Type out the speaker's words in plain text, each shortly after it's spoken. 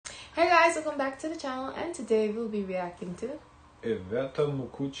Hey guys, welcome back to the channel, and today we'll be reacting to Iveta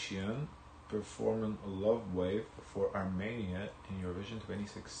Mukuchyan performing LoveWave for Armenia in Eurovision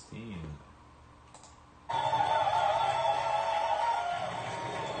 2016.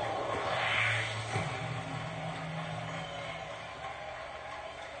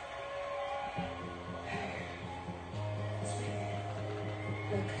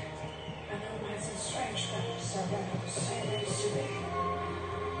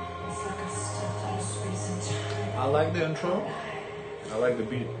 I like the intro. I like the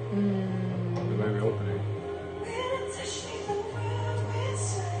beat. The very opening.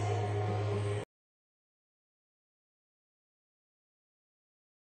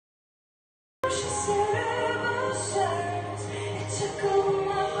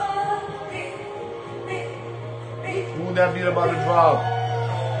 Ooh, that beat about to drop.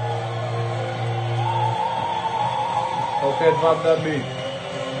 Okay, drop that beat.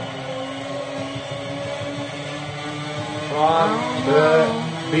 Drop the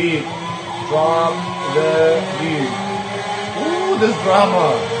beat. Drop the beat. Ooh, this drama.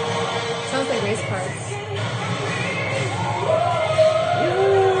 sounds like race cars.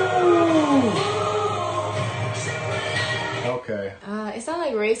 Ooh. Okay. It sounds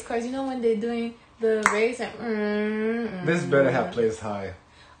like race cars. You know when they're doing the race and This better have placed high.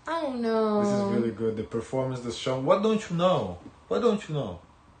 I don't know. This is really good. The performance, the show. What don't you know? What don't you know?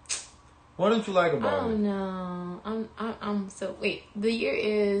 What don't you like about it? I don't know. I'm so wait. The year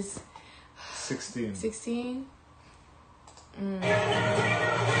is 16. 16.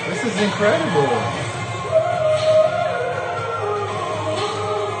 This is incredible.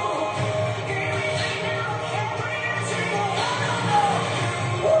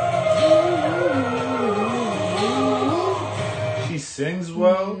 She sings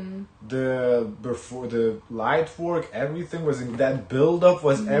well. The light work, everything was in that build up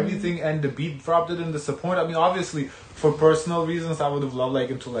was everything, and the beat dropped it in disappoint. I mean, obviously for personal reasons I would have loved like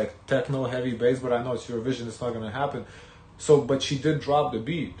into like techno heavy bass, but I know it's Eurovision, it's not gonna happen. So but she did drop the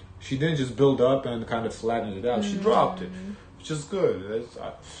beat. She didn't just build up and kind of flatten it out. She dropped it, which is good. It's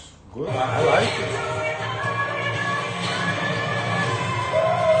good. I like it.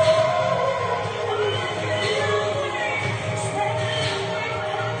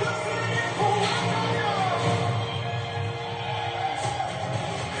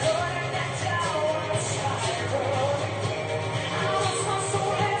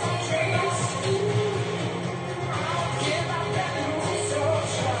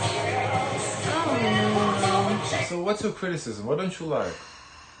 So what's your criticism? What don't you like?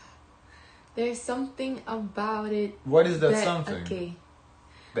 There's something about it. What is that something? Okay.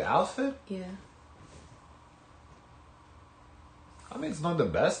 The outfit? Yeah. I mean, it's not the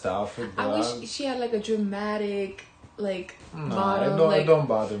best outfit, but I wish she had like a dramatic, like bottom, it don't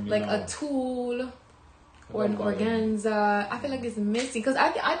bother me. Like a tulle or an organza. I feel like it's missing because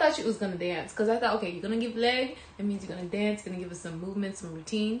I thought she was gonna dance, because I thought, okay, you're gonna give leg, that means you're gonna dance, you're gonna give us some movements, some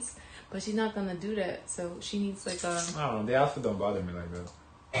routines, but she's not gonna do that. So she needs like a. I don't know. The outfit don't bother me like that.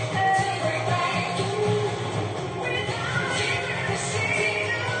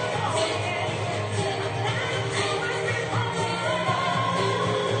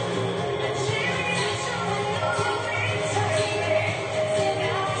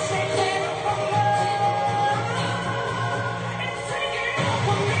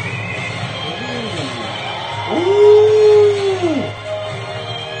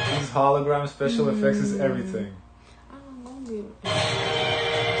 Hologram special effects is everything. I don't know.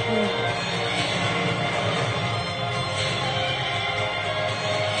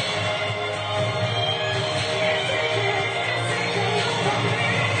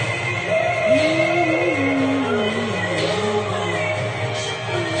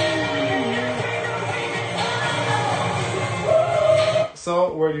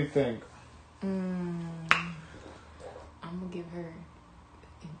 So, what do you think? I'm gonna give her an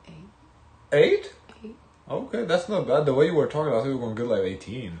 8? 8. Okay, that's not bad. The way you were talking, I thought you were going to get like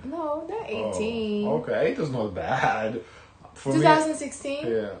 18. No, not 18. Oh, okay, 8 is not bad. For 2016?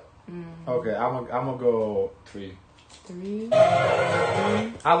 Me, yeah. Okay, I'm gonna go 3. 3?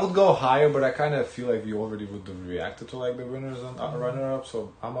 I would go higher, but I kind of feel like we already would have reacted to like the winners and runner-up,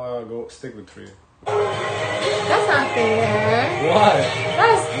 so I'm gonna stick with 3. That's not fair. Why?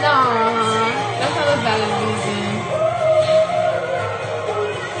 That's not a valid reason.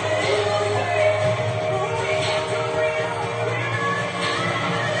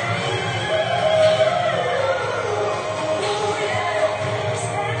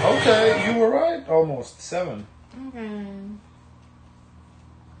 Okay, you were right. Almost 7. Okay.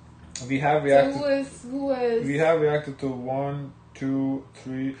 We have reacted. So who was? We have reacted to 1, 2,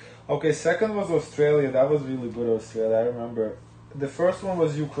 3. Okay, second was Australia. That was really good, Australia. I remember. The first one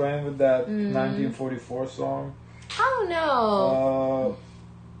was Ukraine with that 1944 song. I don't know.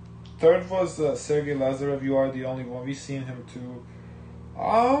 Third was Sergei Lazarev. You Are the Only One. We've seen him too.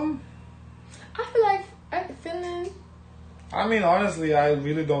 I feel like Finland. I mean, honestly, I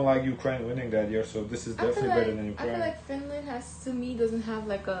really don't like Ukraine winning that year, so this is definitely better than Ukraine. I feel like Finland doesn't have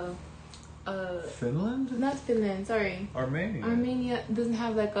like a Finland? Not Finland, sorry. Armenia. Armenia doesn't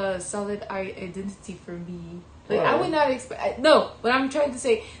have like a solid identity for me. Like Right. I would not expect. No, what I'm trying to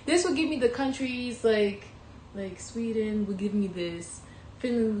say, this would give me the countries like Sweden would give me this.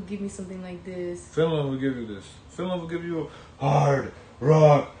 Finland would give me something like this. Finland will give you this. Finland will give you hard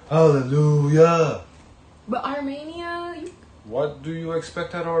rock, hallelujah. But Armenia, What do you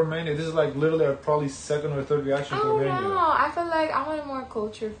expect out of Armenia? This is like literally our probably second or third reaction I to don't Armenia. know. I feel like I wanted more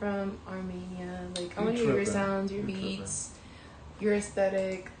culture from Armenia. Like I want to hear your sounds, your beats, your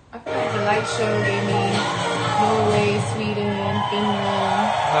aesthetic. I feel like the light show gave me Norway, Sweden, Finland.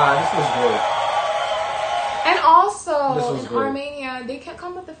 This was great. And also This was in great. Armenia, they can't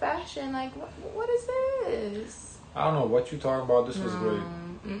come with the fashion. Like what is this? I don't know what you talking about. This was great.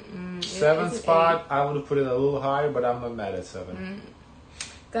 Mm-mm. Seventh It's an spot, I would have put it a little higher, but I'm not mad at 7.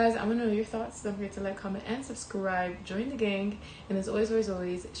 Guys, I want to know your thoughts. Don't forget to like, comment, and subscribe. Join the gang. And as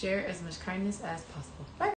always, share as much kindness as possible. Bye.